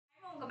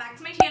back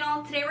to my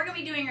channel. Today we're going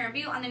to be doing a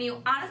review on the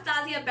new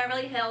Anastasia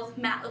Beverly Hills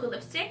matte liquid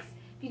lipsticks.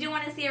 If you do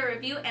want to see a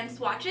review and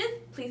swatches,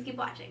 please keep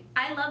watching.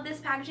 I love this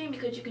packaging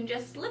because you can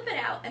just slip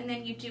it out and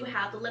then you do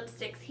have the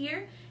lipsticks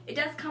here. It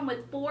does come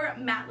with 4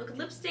 matte liquid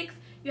lipsticks.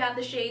 You have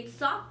the shades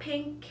Soft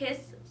Pink,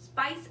 Kiss,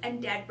 Spice,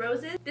 and Dead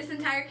Roses. This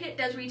entire kit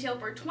does retail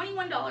for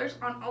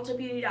 $21 on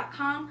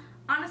ultabeauty.com,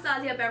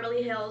 Anastasia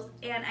Beverly Hills,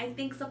 and I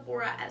think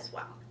Sephora as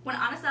well. When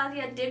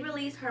Anastasia did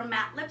release her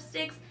matte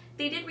lipsticks,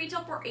 they did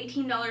retail for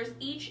 $18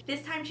 each.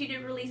 This time she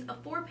did release a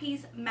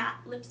 4-piece matte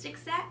lipstick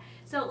set.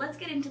 So let's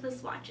get into the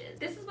swatches.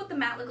 This is what the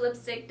matte liquid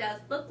lipstick does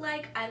look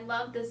like. I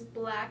love this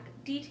black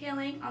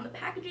detailing on the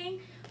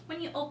packaging.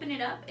 When you open it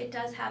up, it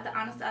does have the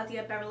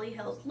Anastasia Beverly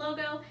Hills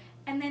logo,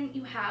 and then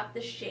you have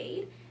the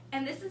shade.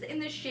 And this is in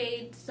the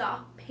shade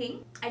Soft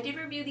Pink. I did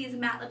review these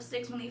matte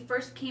lipsticks when they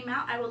first came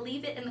out. I will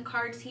leave it in the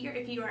cards here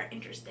if you are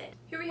interested.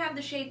 Here we have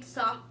the shade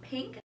Soft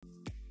Pink.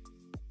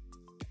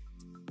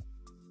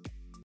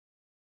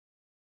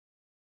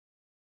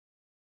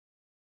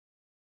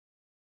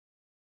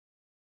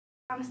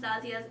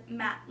 Anastasia's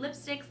matte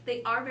lipsticks.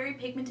 They are very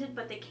pigmented,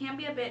 but they can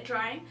be a bit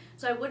drying,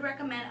 so I would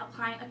recommend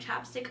applying a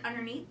chapstick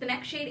underneath. The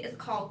next shade is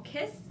called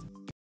Kiss.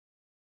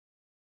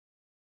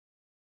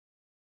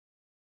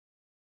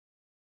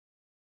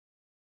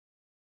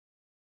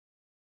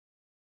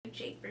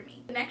 Shade for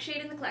me. The next shade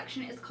in the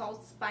collection is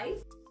called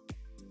Spice.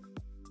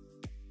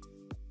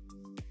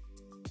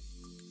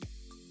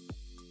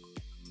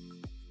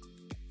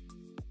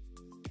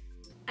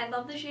 I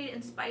love the shade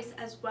in Spice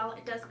as well.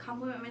 It does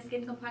complement my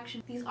skin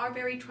complexion. These are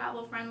very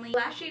travel friendly. The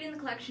last shade in the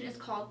collection is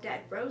called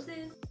Dead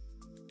Roses.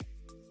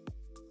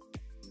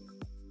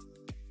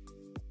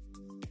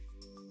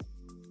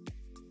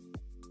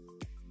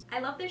 I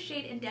love this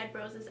shade in Dead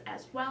Roses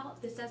as well.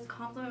 This does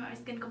complement my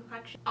skin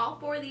complexion. All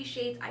 4 of these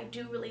shades I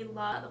do really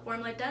love. The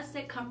formula does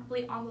sit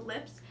comfortably on the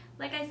lips.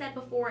 Like I said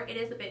before, it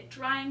is a bit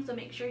drying, so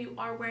make sure you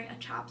are wearing a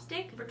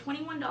chapstick. For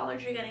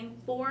 $21, you're getting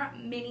 4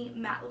 mini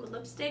matte liquid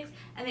lipsticks,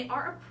 and they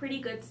are a pretty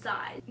good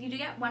size. You do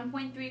get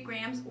 1.3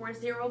 grams or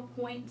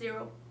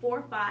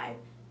 0.045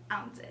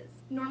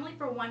 ounces. Normally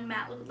for 1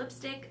 matte liquid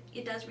lipstick,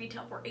 it does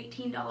retail for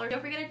 $18.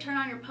 Don't forget to turn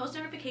on your post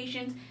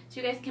notifications so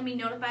you guys can be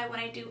notified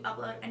when I do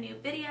upload a new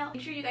video.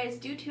 Make sure you guys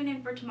do tune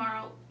in for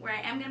tomorrow where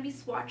I am going to be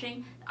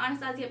swatching the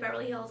Anastasia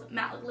Beverly Hills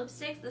matte liquid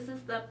lipsticks. This is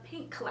the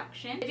pink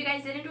collection. If you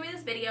guys did enjoy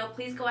this video,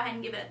 please go ahead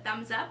and give it a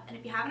thumbs up, and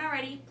if you haven't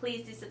already,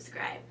 please do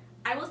subscribe.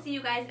 I will see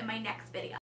you guys in my next video.